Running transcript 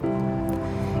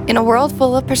In a world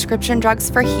full of prescription drugs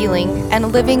for healing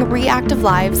and living reactive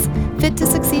lives, Fit to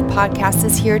Succeed podcast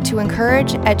is here to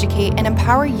encourage, educate, and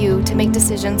empower you to make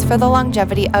decisions for the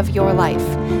longevity of your life.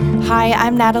 Hi,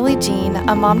 I'm Natalie Jean,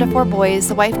 a mom to 4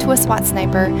 boys, wife to a SWAT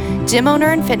sniper, gym owner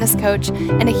and fitness coach,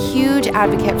 and a huge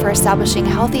advocate for establishing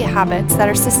healthy habits that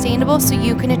are sustainable so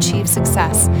you can achieve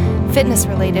success, fitness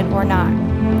related or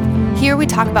not. Here we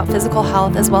talk about physical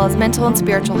health as well as mental and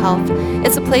spiritual health.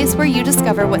 It's a place where you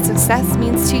discover what success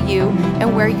means to you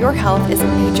and where your health is a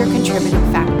major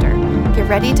contributing factor. Get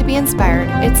ready to be inspired.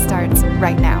 It starts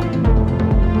right now.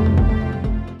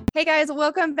 Hey guys,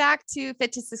 welcome back to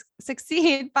Fit to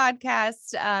Succeed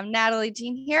podcast. Natalie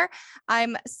Jean here.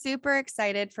 I'm super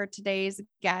excited for today's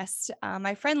guest,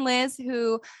 my friend Liz,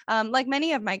 who, like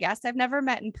many of my guests, I've never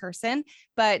met in person,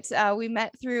 but we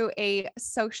met through a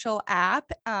social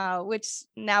app, which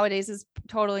nowadays is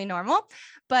totally normal.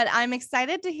 But I'm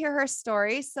excited to hear her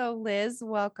story. So Liz,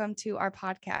 welcome to our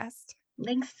podcast.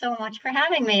 Thanks so much for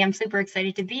having me. I'm super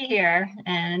excited to be here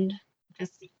and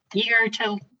just eager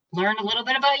to learn a little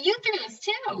bit about you through this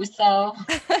too. So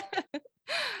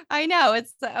I know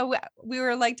it's, we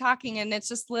were like talking and it's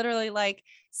just literally like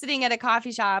sitting at a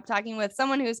coffee shop talking with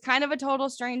someone who's kind of a total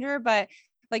stranger, but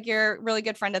like you're a really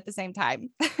good friend at the same time.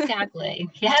 Exactly.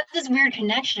 You have this weird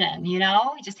connection, you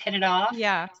just hit it off.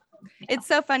 Yeah. It's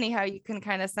so funny how you can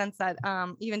kind of sense that,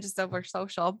 even just over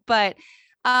social, but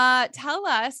tell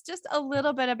us just a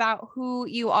little bit about who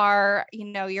you are,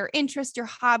 your interests, your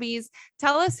hobbies.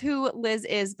 Tell us who Liz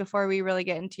is before we really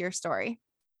get into your story.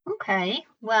 Okay.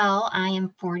 Well, I am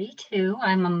 42.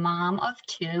 I'm a mom of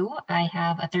 2. I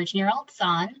have a 13-year-old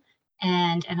son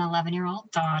and an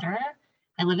 11-year-old daughter.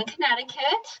 I live in Connecticut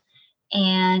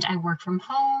and I work from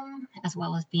home as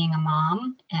well as being a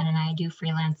mom, and I do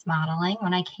freelance modeling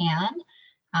when I can.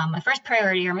 My first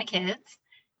priority are my kids.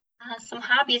 Some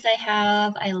hobbies I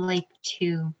have, I like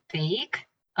to bake.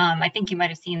 I think you might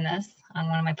have seen this on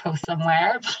one of my posts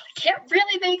somewhere, but I can't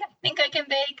really bake. I think I can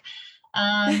bake.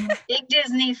 Big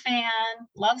Disney fan,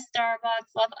 love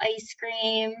Starbucks, love ice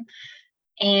cream,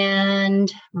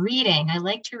 and reading. I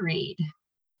like to read.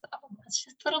 So that's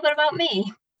just a little bit about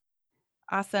me.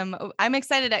 Awesome. I'm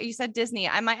excited that you said Disney.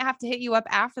 I might have to hit you up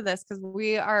after this because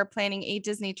we are planning a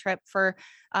Disney trip for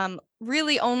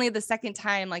really only the second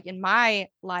time like in my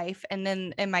life and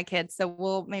then in my kids. So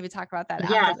we'll maybe talk about that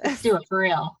Yeah, after this. let's do it for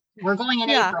real. We're going in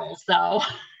April, so.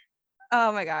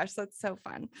 Oh my gosh, that's so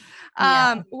fun.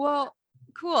 Yeah. Well,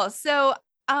 cool. So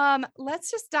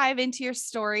let's just dive into your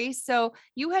story. So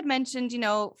you had mentioned,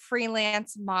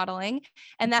 freelance modeling,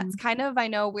 and that's kind of, I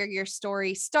know, where your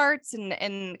story starts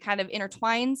and kind of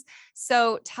intertwines.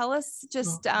 So tell us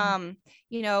just,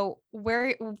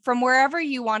 where, from wherever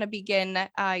you want to begin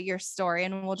your story,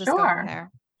 and we'll just go from there.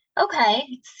 Okay.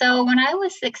 So when I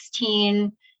was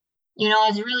 16, I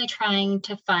was really trying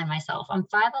to find myself. I'm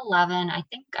 5'11". I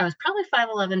think I was probably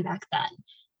 5'11" back then.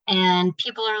 And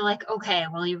people are like, okay,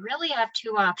 well, you really have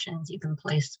 2 options. You can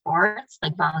play sports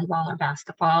like volleyball or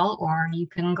basketball, or you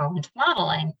can go into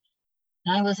modeling.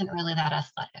 And I wasn't really that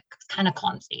athletic, kind of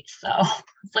clumsy. So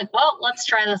it's like, well, let's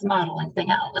try this modeling thing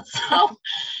out. So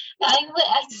I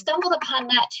stumbled upon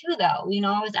that too, though.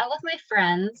 I was out with my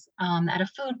friends at a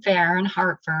food fair in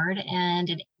Hartford, and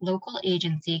a local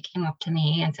agency came up to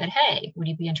me and said, hey, would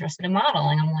you be interested in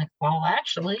modeling? I'm like, well,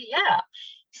 actually, yeah.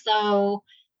 So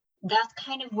that's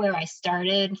kind of where I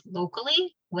started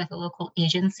locally with a local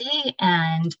agency,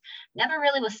 and never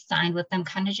really was signed with them,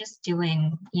 kind of just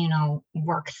doing,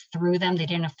 work through them. They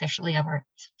didn't officially ever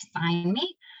sign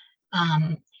me.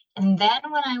 And then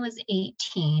when I was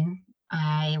 18,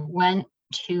 I went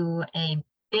to a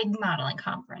big modeling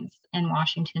conference in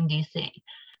Washington, D.C.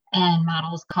 And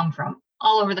models come from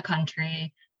all over the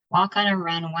country, walk on a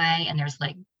runway, and there's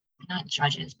like not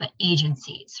judges, but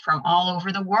agencies from all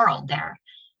over the world there.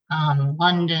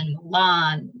 London,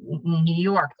 Milan, New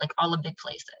York, like all the big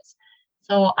places.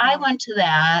 So I went to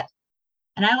that,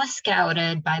 and I was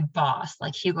scouted by Boss,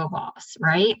 like Hugo Boss,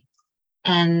 right?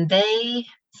 And they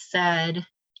said,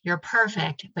 you're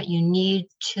perfect, but you need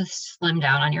to slim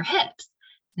down on your hips.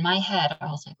 In my head, I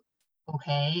was like,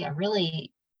 okay, I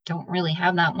really don't really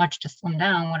have that much to slim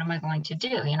down. What am I going to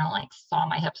do? Like saw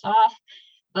my hips off.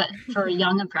 But for a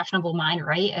young, impressionable mind,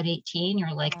 right, at 18,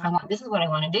 you're like, this is what I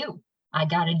want to do. I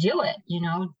got to do it,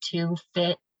 to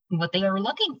fit what they are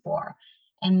looking for.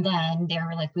 And then they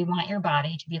were like, we want your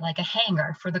body to be like a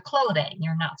hanger for the clothing.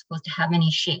 You're not supposed to have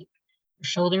any shape. Your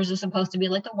shoulders are supposed to be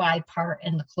like the wide part,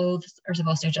 and the clothes are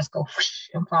supposed to just go whoosh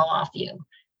and fall off you,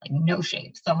 like no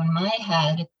shape. So in my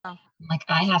head, I'm like,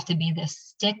 I have to be this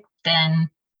stick thin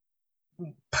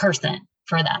person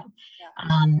for them.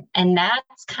 And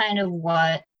that's kind of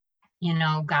what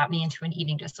got me into an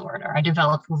eating disorder. I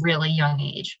developed really young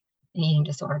age an eating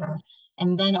disorder.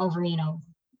 And then over,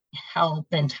 help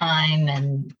and time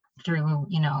and through,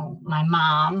 my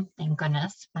mom, thank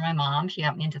goodness for my mom, she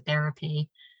got me into therapy,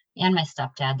 and my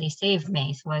stepdad, they saved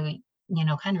me. So I,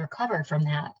 kind of recovered from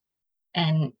that.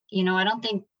 And, I don't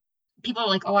think people are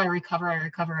like, oh, I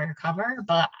recover.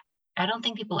 But I don't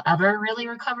think people ever really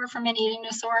recover from an eating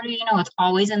disorder. It's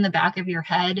always in the back of your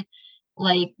head.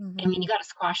 Like, I mean, you got to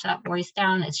squash that voice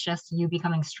down. It's just you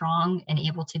becoming strong and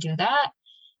able to do that.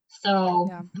 So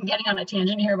I'm getting on a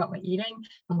tangent here about my eating.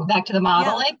 We'll go back to the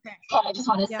modeling. But I just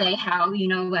want to say how,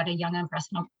 at a young,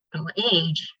 impressionable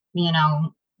age,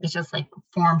 it's just like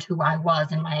formed who I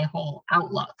was and my whole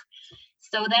outlook.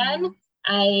 So then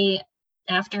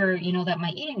after, that my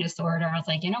eating disorder, I was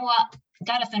like, you know what,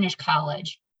 got to finish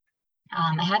college.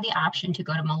 I had the option to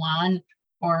go to Milan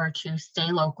or to stay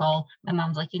local. My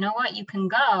mom's like, you know what, you can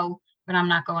go, but I'm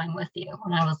not going with you.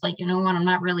 And I was like, you know what, I'm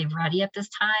not really ready at this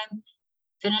time.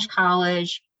 Finish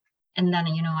college. And then,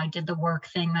 I did the work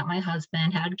thing that my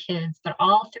husband had kids, but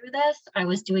all through this, I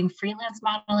was doing freelance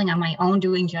modeling on my own,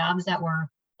 doing jobs that were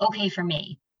okay for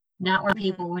me, not where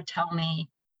people would tell me,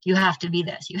 you have to be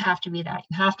this, you have to be that,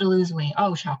 you have to lose weight.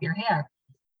 Oh, chop your hair,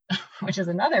 which is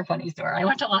another funny story. I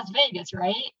went to Las Vegas,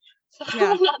 right? So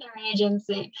another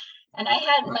agency. And I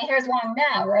had, my hair's long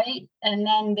now, right? And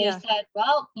then they said,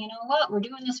 well, you know what? We're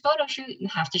doing this photo shoot. You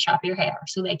have to chop your hair.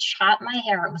 So they chopped my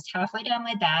hair. It was halfway down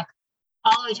my back,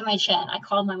 all the way to my chin. I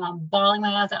called my mom, bawling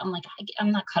my eyes out. I'm like,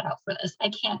 I'm not cut out for this. I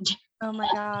can't do Oh my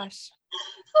gosh.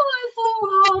 So I flew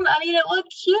home. I mean, it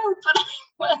looked cute, but I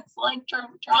was like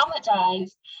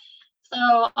traumatized.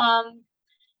 So,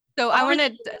 I want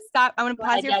to stop. I want to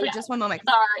pause here for just one moment.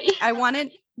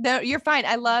 Sorry. You're fine.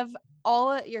 I love all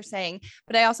that you're saying,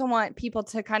 but I also want people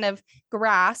to kind of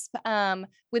grasp,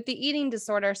 with the eating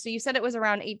disorder. So you said it was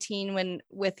around 18 when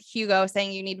with Hugo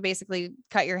saying you need to basically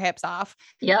cut your hips off.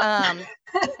 Yeah.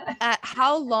 At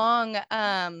how long,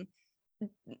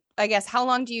 I guess, how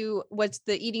long was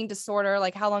the eating disorder?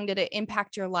 Like, how long did it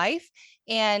impact your life?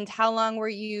 And how long were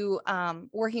you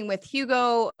working with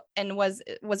Hugo? And was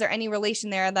there any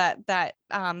relation there that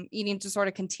eating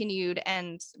disorder continued?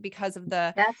 And because of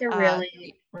the, that's a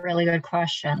really, really good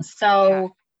question.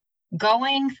 So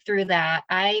going through that,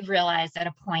 I realized at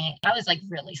a point, I was like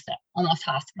really sick, almost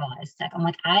hospitalized sick. I'm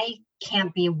like, I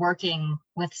can't be working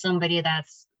with somebody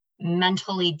that's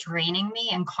mentally draining me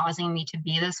and causing me to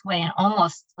be this way and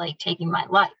almost like taking my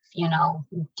life,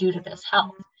 due to this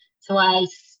health. So I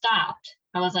stopped.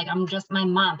 I was like, my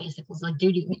mom basically was like,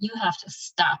 dude, you have to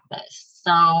stop this.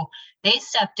 So they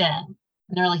stepped in and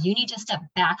they're like, you need to step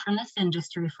back from this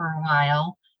industry for a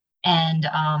while and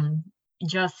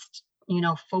just,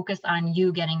 focus on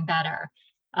you getting better.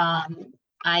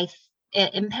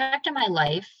 It impacted my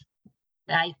life.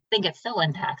 I think it still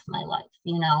impacts my life,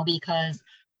 because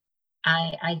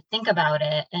I think about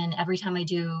it, and every time I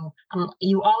do,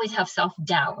 you always have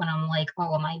self-doubt when I'm like,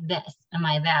 oh, am I this? Am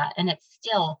I that? And it's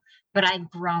still, but I've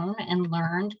grown and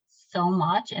learned so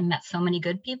much and met so many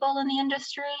good people in the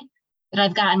industry that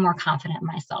I've gotten more confident in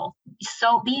myself.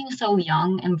 So being so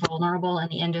young and vulnerable in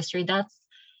the industry,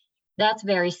 that's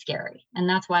very scary. And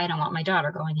that's why I don't want my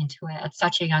daughter going into it at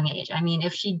such a young age. I mean,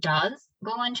 if she does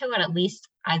go into it, at least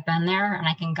I've been there and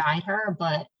I can guide her.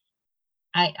 But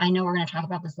I know we're going to talk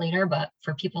about this later, but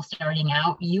for people starting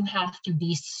out, you have to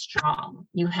be strong.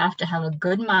 You have to have a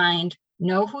good mind,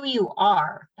 know who you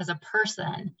are as a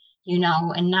person,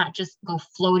 and not just go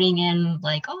floating in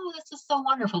like, oh, this is so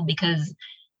wonderful, because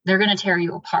they're going to tear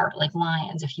you apart like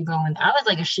lions if you go in. I was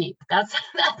like a sheep. That's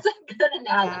a good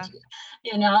analogy,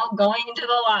 going into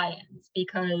the lions,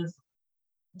 because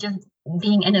just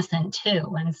being innocent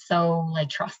too. And so like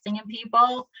trusting in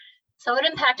people. So it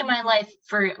impacted my life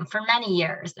for many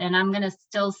years. And I'm going to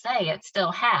still say it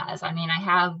still has. I mean, I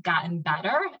have gotten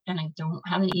better and I don't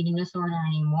have an eating disorder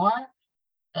anymore.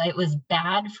 It was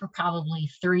bad for probably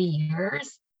 3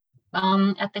 years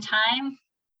at the time.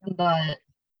 But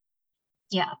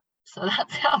yeah, so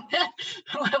that's how,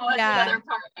 what was the other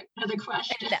part of the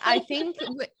question? And I think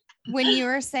when you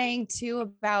were saying too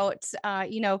about,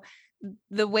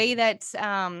 the way that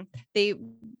they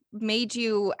made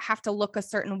you have to look a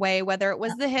certain way, whether it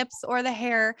was the hips or the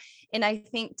hair. And I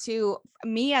think to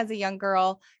me as a young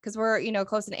girl, because we're,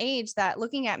 close in age, that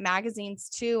looking at magazines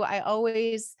too,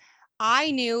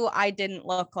 I knew I didn't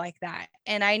look like that.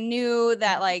 And I knew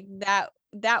that like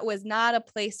that was not a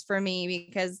place for me,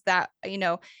 because that,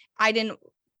 I didn't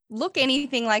look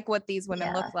anything like what these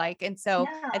women look like. And so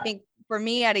I think for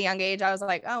me at a young age, I was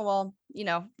like, oh, well,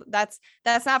 that's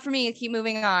not for me, to keep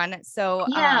moving on. So,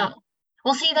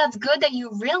 Well, see, that's good that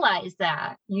you realize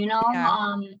that,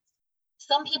 Yeah.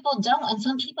 some people don't, and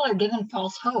some people are given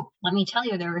false hope. Let me tell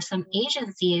you, there are some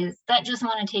agencies that just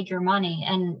want to take your money,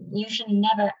 and you should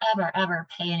never, ever, ever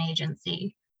pay an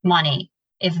agency money.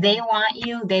 If they want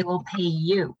you, they will pay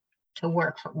you to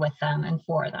work with them and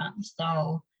for them.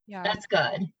 So Yeah. that's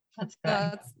good. That's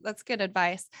good. That's good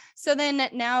advice. So then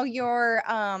now you're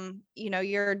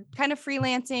you're kind of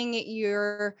freelancing,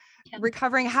 you're Yeah.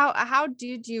 recovering. How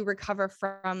did you recover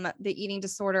from the eating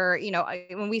disorder?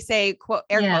 When we say quote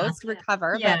air Yeah. quotes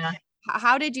recover, but Yeah.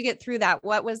 how did you get through that?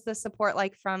 What was the support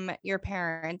like from your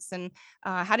parents, and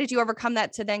how did you overcome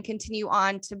that to then continue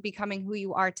on to becoming who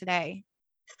you are today?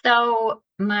 So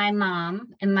my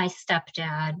mom and my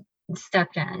stepdad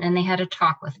stepped in and they had a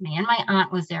talk with me, and my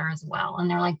aunt was there as well. And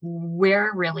they're like,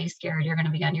 "We're really scared you're going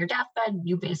to be on your deathbed.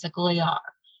 You basically are."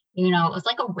 It was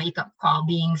like a wake up call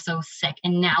being so sick.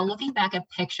 And now looking back at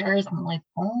pictures, I'm like,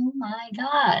 oh my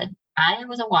God, I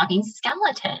was a walking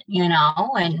skeleton,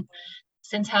 and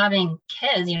since having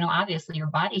kids, obviously your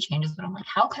body changes, but I'm like,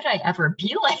 how could I ever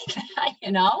be like that?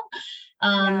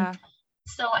 Um, Yeah.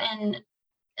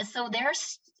 so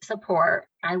there's support.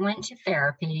 I went to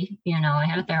therapy, I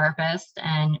had a therapist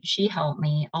and she helped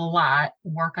me a lot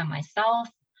work on myself,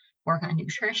 work on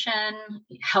nutrition,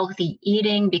 healthy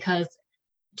eating, because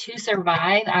to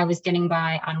survive, I was getting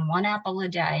by on one apple a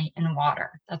day and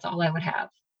water. That's all I would have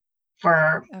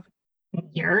for Okay.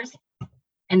 years.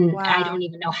 And I Wow. don't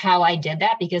even know how I did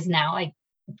that, because now I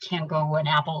can't go, an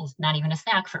apple's not even a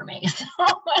snack for me. So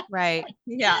Right.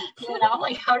 Yeah.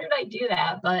 like, how did I do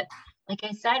that? But like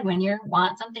I said, when you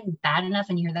want something bad enough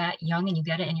and you're that young and you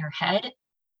get it in your head,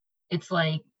 it's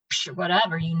like,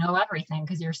 whatever, everything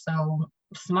because you're so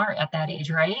smart at that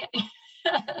age, right?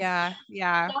 Yeah.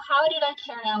 Yeah. So how did I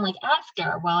carry on like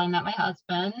after? Well, I met my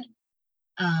husband.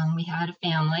 We had a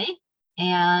family,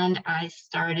 and I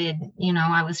started,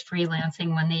 I was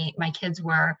freelancing when my kids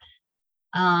were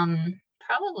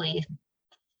probably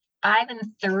 5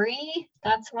 and 3.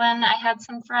 That's when I had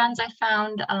some friends I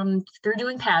found through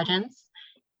doing pageants.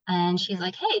 And she's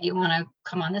like, "Hey, do you want to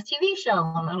come on this TV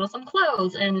show and model some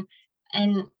clothes?" And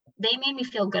they made me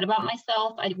feel good about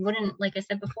myself. I wouldn't, like I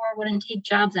said before, I wouldn't take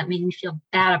jobs that made me feel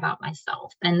bad about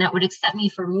myself and that would accept me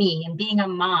for me and being a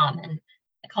mom. And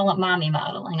I call it mommy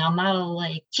modeling. I'll model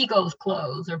like Chico's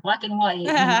clothes or black and white,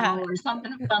 or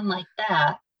something fun like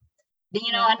that. And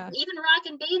Yeah. even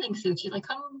rocking bathing suits. She's like,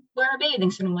 "Come wear a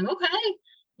bathing suit." I'm like, "Okay,"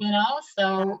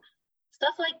 so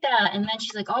stuff like that. And then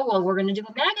she's like, "Oh, well, we're going to do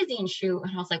a magazine shoot."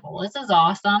 And I was like, "Well, this is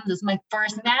awesome. This is my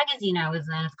first magazine I was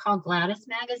in. It's called Gladys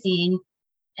Magazine,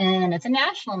 and it's a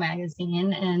national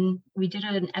magazine. And we did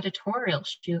an editorial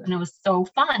shoot, and it was so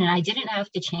fun. And I didn't have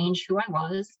to change who I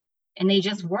was. And they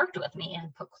just worked with me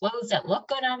and put clothes that look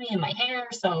good on me and my hair.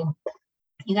 So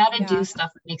you got to do Yeah.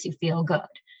 stuff that makes you feel good."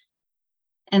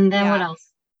 And then what Yeah.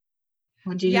 else?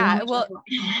 What do you want Yeah. me to talk Well,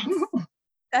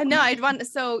 about? no, I'd want,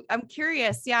 so I'm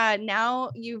curious. Yeah. Now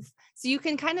so you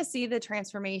can kind of see the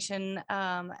transformation.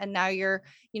 And now you're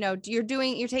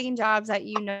taking jobs that,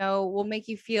 will make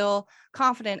you feel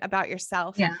confident about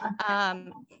yourself. Yeah.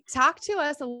 Um, Talk to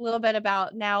us a little bit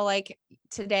about now, like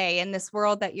today in this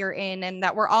world that you're in and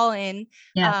that we're all in,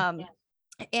 Yeah. um,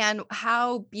 and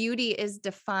how beauty is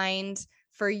defined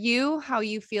for you, how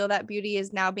you feel that beauty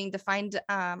is now being defined,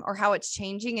 or how it's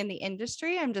changing in the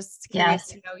industry. I'm just curious Yes.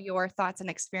 to know your thoughts and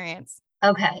experience.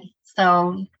 Okay.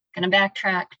 So going to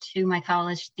backtrack to my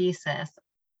college thesis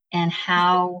and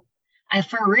how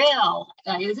for real,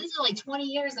 this is like 20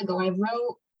 years ago, I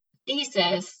wrote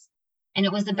thesis, and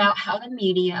it was Mhm. about how the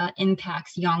media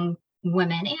impacts young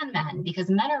women and men, because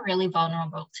men are really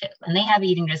vulnerable too. And they have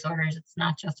eating disorders. It's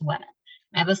not just women.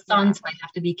 I have a son, Yeah. so I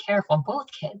have to be careful.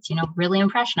 Both kids, really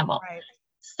impressionable. Right.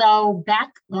 So back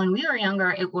when we were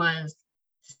younger, it was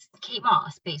Kate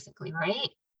Moss, basically, right?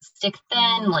 Stick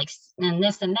thin, Mhm. like, and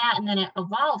this and that. And then it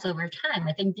evolves over time.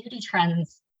 I think beauty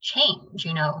trends change,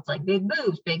 it's like big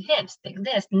boobs, big hips, big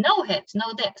this, no hips,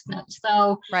 no this, no.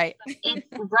 So Right. it's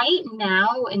right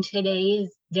now in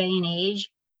today's day and age,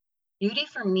 beauty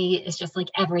for me is just like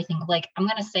everything. Like, I'm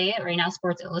going to say it right now,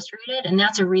 Sports Illustrated. And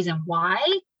that's a reason why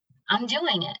I'm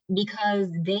doing it, because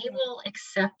they will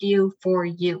accept you for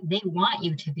you. They want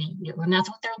you to be you. And that's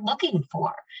what they're looking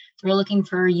for. They're looking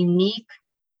for unique,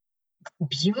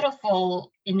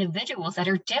 beautiful individuals that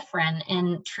are different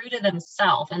and true to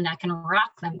themselves and that can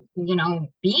rock them,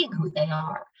 being who they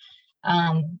are.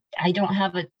 I don't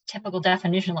have a typical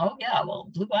definition. Oh yeah, well,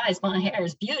 blue eyes, blonde hair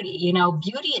is beauty.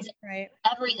 Beauty is Right.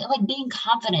 everything, like being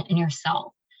confident in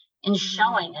yourself and Mhm.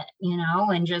 showing it,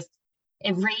 and just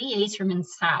it radiates from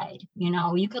inside.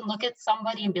 You can look at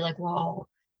somebody and be like, "Whoa,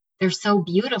 they're so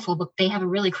beautiful, but they have a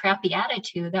really crappy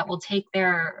attitude that will take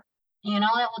that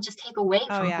will just take away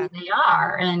Oh from yeah. who they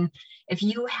are. And if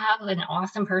you have an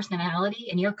awesome personality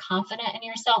and you're confident in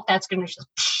yourself, that's going to just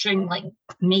like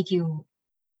make you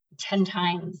 10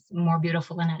 times more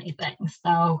beautiful than anything.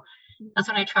 So that's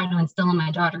what I try to instill in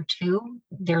my daughter too.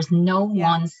 There's no Yeah.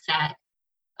 one set,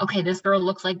 okay, this girl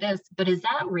looks like this, but is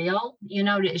that real?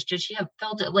 Does she have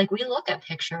filter? Like we look at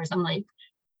pictures, I'm like,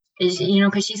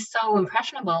 because she's so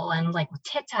impressionable and like with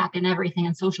TikTok and everything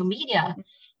and social media.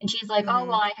 And she's like, oh,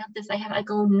 well, I have this, I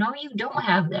go, no, you don't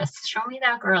have this. Show me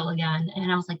that girl again.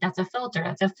 And I was like, that's a filter.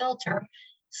 That's a filter.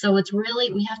 So it's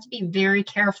really, we have to be very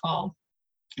careful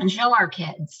and show our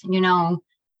kids,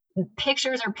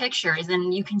 pictures are pictures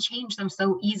and you can change them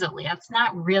so easily. That's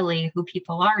not really who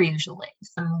people are usually.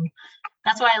 So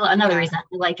that's why another reason I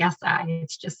like SI.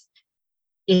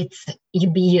 It's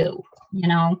you be you.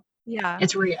 Yeah.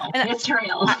 It's real. And it's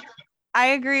real. I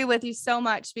agree with you so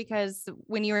much, because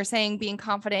when you were saying being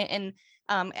confident and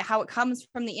how it comes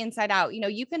from the inside out,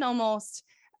 you can almost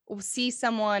see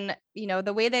someone,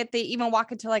 the way that they even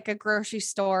walk into like a grocery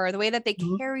store, or the way that they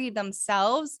carry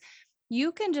themselves,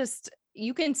 you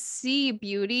can see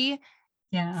beauty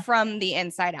from the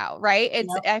inside out, right?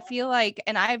 I feel like,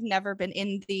 and I've never been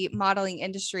in the modeling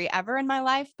industry ever in my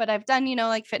life, but I've done,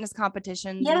 like fitness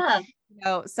competitions and,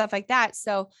 stuff like that.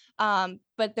 So,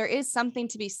 but there is something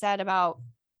to be said about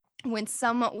when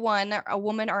someone, a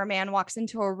woman or a man, walks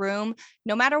into a room,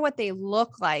 no matter what they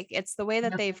look like, it's the way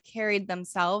that they've carried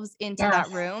themselves into that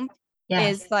room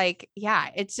is like,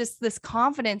 it's just this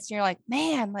confidence. And you're like,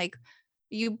 man, like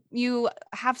you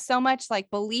have so much like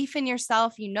belief in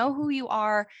yourself, who you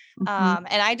are.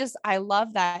 And I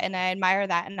love that. And I admire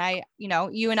that. And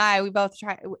you and I, we both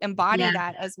try to embody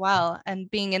that as well. And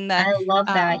being in the, I love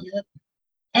that.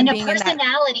 And a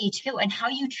personality too, and how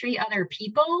you treat other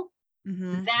people.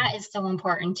 That is so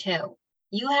important too.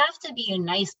 You have to be a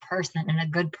nice person and a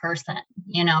good person,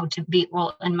 to be,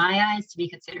 well, in my eyes, to be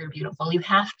considered beautiful. You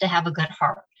have to have a good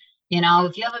heart.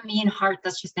 If you have a mean heart,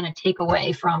 that's just going to take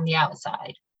away from the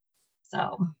outside.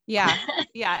 So, yeah.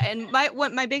 And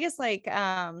my biggest, like,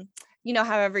 how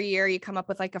every year you come up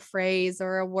with like a phrase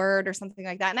or a word or something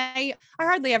like that. And I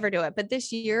hardly ever do it, but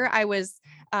this year I was,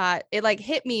 it like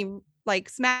hit me like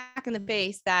smack in the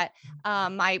face that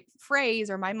my phrase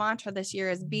or my mantra this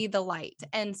year is be the light.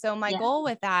 And so my goal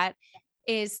with that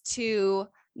is to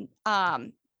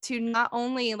not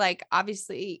only like,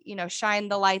 obviously, shine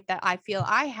the light that I feel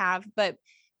I have, but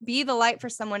be the light for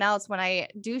someone else when I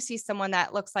do see someone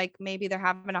that looks like maybe they're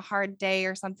having a hard day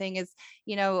or something, is,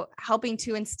 helping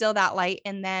to instill that light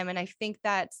in them. And I think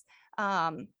that's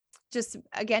just,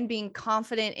 again, being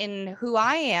confident in who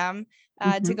I am,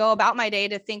 to go about my day,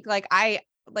 to think like,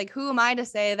 who am I to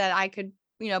say that I could,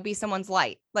 be someone's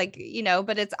light, like,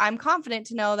 but I'm confident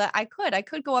to know that I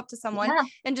could go up to someone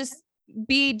and just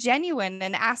be genuine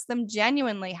and ask them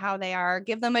genuinely how they are,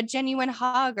 give them a genuine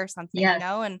hug or something,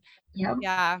 and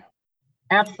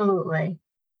absolutely.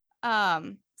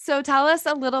 So tell us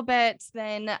a little bit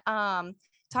then,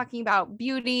 talking about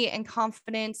beauty and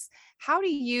confidence, how do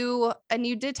you, and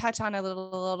you did touch on a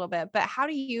little bit, but how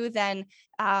do you then,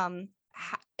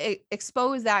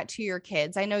 expose that to your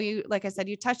kids? I know you, like I said,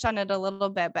 you touched on it a little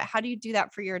bit, but how do you do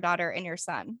that for your daughter and your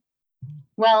son?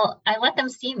 Well, I let them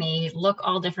see me look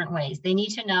all different ways. They need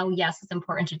to know, yes, it's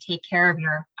important to take care of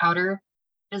your outer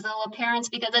physical appearance,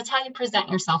 because that's how you present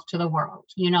yourself to the world.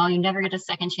 You never get a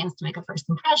second chance to make a first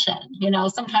impression.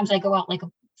 Sometimes I go out like a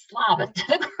slob at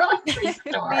the grocery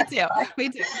store. Me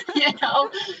too.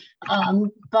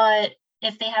 But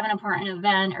if they have an important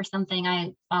event or something,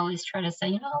 I always try to say,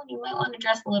 you might want to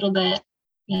dress a little bit,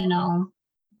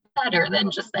 better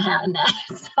than just the hat and that.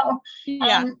 So,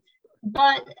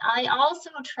 but I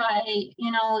also try,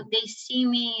 they see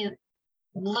me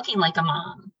looking like a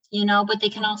mom, but they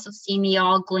can also see me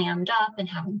all glammed up and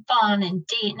having fun and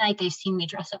date night. They've seen me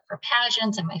dress up for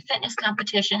pageants and my fitness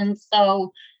competitions.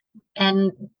 So,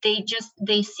 and they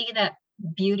see that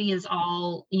beauty is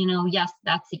all, yes,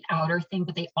 that's the outer thing,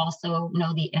 but they also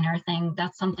know the inner thing.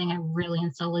 That's something I really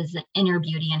instill, is the inner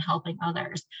beauty and helping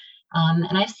others.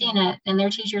 And I've seen it, and their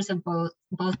teachers have both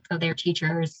of their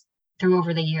teachers through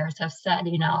over the years have said,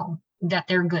 that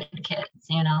they're good kids,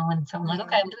 and so I'm like,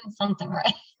 okay, I'm doing something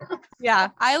right.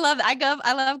 I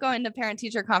love going to parent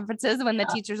teacher conferences when the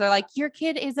teachers are like, your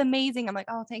kid is amazing. I'm like,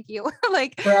 oh, thank you.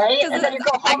 Like, right. And then you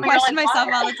go home I question myself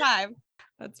all the time.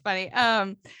 That's funny.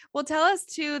 Well, tell us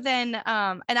too then,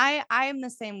 and I'm the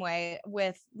same way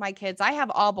with my kids. I have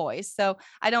all boys, so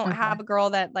I don't have a girl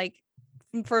that like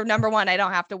for number one, I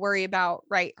don't have to worry about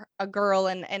a girl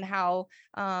and how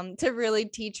to really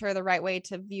teach her the right way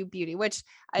to view beauty, which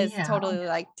is totally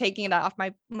like taking it off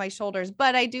my shoulders.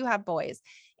 But I do have boys,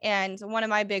 and one of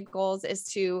my big goals is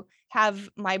to have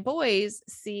my boys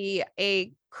see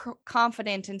a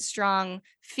confident and strong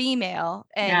female,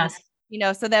 and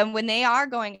so then when they are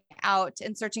going out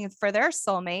and searching for their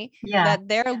soulmate, that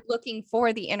they're looking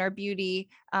for the inner beauty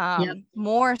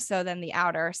more so than the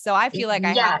outer. So I feel like I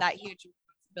have that huge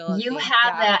responsibility. You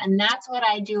have that, and that's what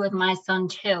I do with my son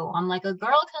too. I'm like, a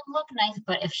girl can look nice,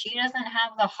 but if she doesn't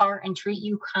have the heart and treat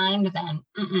you kind,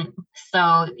 then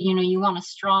So, you want a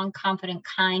strong, confident,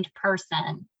 kind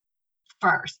person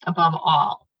first, above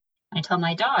all. I tell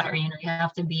my daughter, you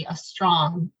have to be a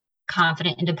strong,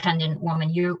 confident, independent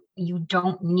woman. You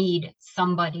don't need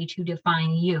somebody to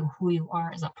define you, who you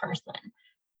are as a person,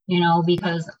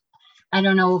 because I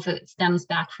don't know if it stems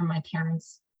back from my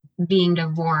parents being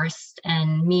divorced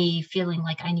and me feeling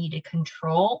like I needed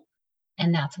control.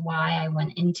 And that's why I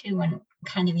went into and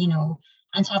kind of,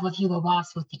 on top of Hugo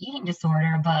Boss with the eating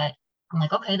disorder. But I'm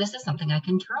like, okay, this is something I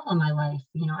can control in my life.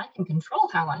 I can control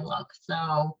how I look.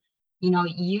 So,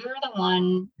 you're the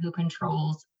one who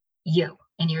controls you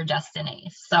and your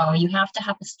destiny. So you have to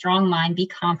have a strong mind, be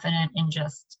confident, and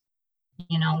just,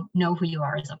 know who you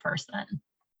are as a person.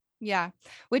 Yeah,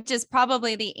 which is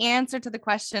probably the answer to the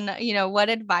question, what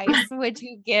advice would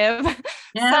you give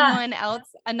someone else,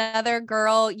 another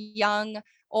girl, young,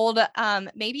 old,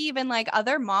 maybe even like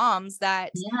other moms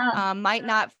that might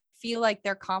not feel like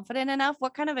they're confident enough?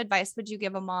 What kind of advice would you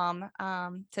give a mom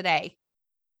today?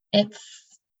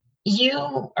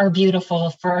 You are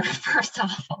beautiful for, first of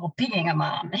all, being a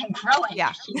mom and growing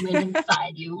a human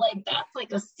inside you. Like, that's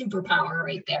like a superpower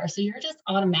right there. So you're just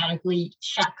automatically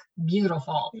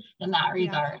beautiful in that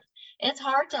regard. It's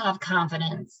hard to have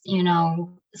confidence,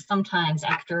 sometimes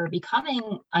after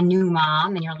becoming a new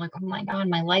mom, and you're like, oh my God,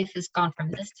 my life has gone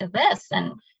from this to this,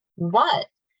 and what?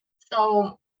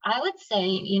 So I would say,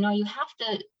 you have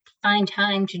to find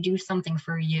time to do something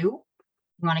for you.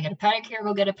 You want to get a pedicure,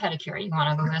 go get a pedicure. You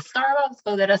want to go to Starbucks,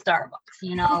 go get a Starbucks.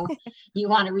 You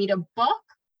want to read a book,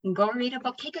 go read a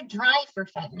book. Take a drive for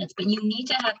 5 minutes, but you need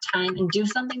to have time and do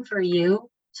something for you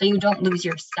so you don't lose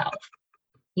yourself.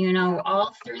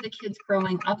 All through the kids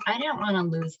growing up, I didn't want to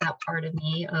lose that part of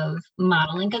me of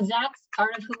modeling, because that's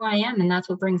part of who I am, and that's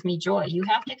what brings me joy. You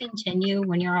have to continue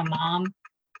when you're a mom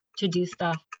to do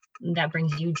stuff that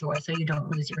brings you joy so you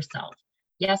don't lose yourself.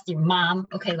 Yes, your mom.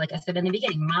 Okay, like I said in the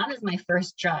beginning, mom is my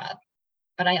first job,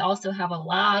 but I also have a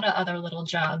lot of other little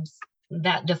jobs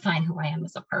that define who I am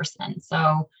as a person.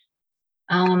 So,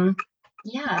 to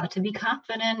be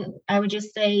confident, I would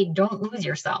just say, don't lose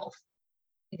yourself.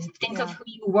 Think of who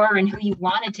you were and who you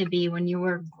wanted to be when you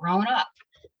were growing up,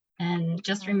 and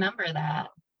just remember that.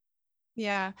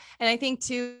 Yeah. And I think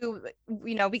too,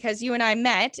 because you and I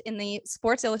met in the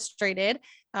Sports Illustrated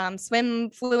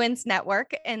Swimfluence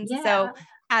Network. And so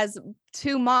as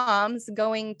two moms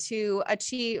going to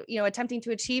achieve, attempting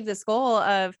to achieve this goal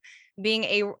of being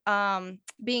in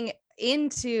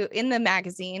the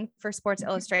magazine for Sports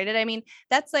Illustrated. I mean,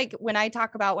 that's like when I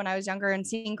talk about when I was younger and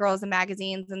seeing girls in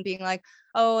magazines and being like,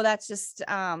 oh, that's just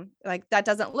like, that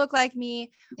doesn't look like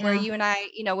me. Where you and I,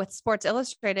 with Sports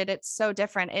Illustrated, it's so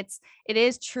different. It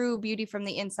is true beauty from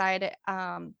the inside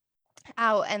out.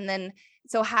 And then,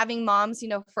 so having moms,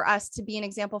 for us to be an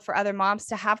example for other moms,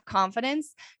 to have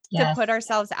confidence, to put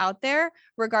ourselves out there,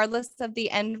 regardless of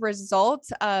the end result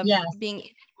of being in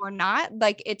it or not.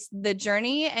 Like, it's the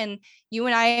journey, and you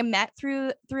and I met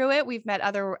through it. We've met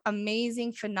other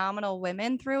amazing, phenomenal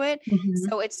women through it.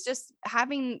 So it's just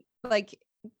having like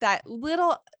that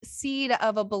little seed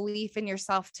of a belief in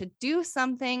yourself to do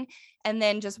something, and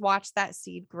then just watch that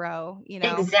seed grow,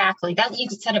 Exactly. That, you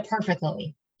said it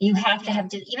perfectly. You have to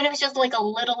have, even if it's just like a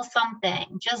little something,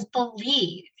 just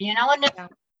believe, and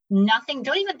nothing,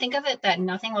 don't even think of it that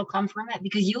nothing will come from it,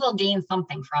 because you will gain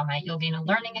something from it. You'll gain a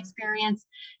learning experience.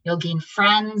 You'll gain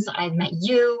friends. I've met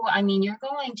you. I mean, you're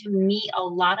going to meet a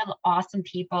lot of awesome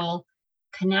people,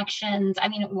 connections. I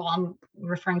mean, well, I'm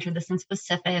referring to this in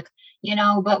specific,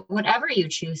 but whatever you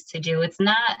choose to do, it's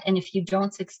not, and if you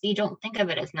don't succeed, don't think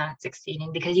of it as not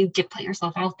succeeding, because you did put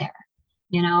yourself out there.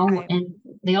 And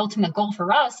the ultimate goal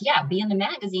for us, be in the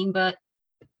magazine, but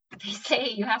they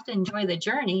say you have to enjoy the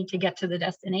journey to get to the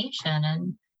destination.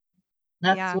 And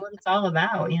that's what it's all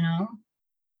about,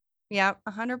 Yeah,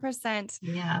 100%.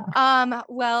 Yeah.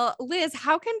 Well, Liz,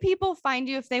 how can people find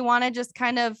you if they want to just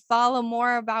kind of follow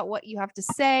more about what you have to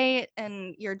say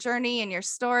and your journey and your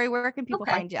story? Where can people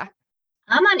find you?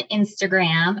 I'm on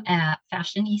Instagram at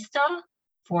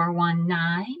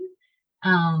Fashionista419.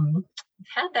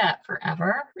 I've had that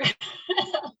forever.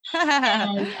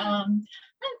 And on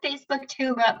Facebook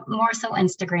too, but more so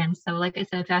Instagram. So like I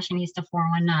said, Fashionista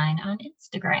 419 on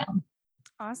Instagram.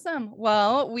 Awesome.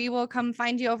 Well, we will come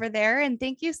find you over there. And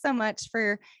thank you so much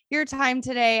for your time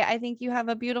today. I think you have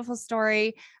a beautiful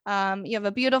story. You have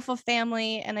a beautiful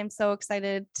family, and I'm so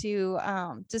excited to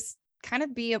just kind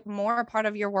of be more a part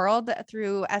of your world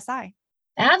through SI.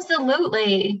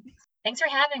 Absolutely. Thanks for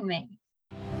having me.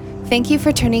 Thank you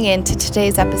for tuning in to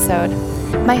today's episode.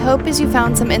 My hope is you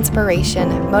found some inspiration,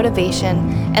 motivation,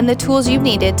 and the tools you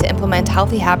needed to implement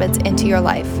healthy habits into your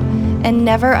life. And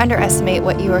never underestimate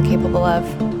what you are capable of.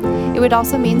 It would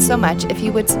also mean so much if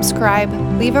you would subscribe,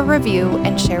 leave a review,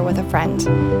 and share with a friend.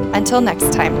 Until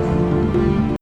next time.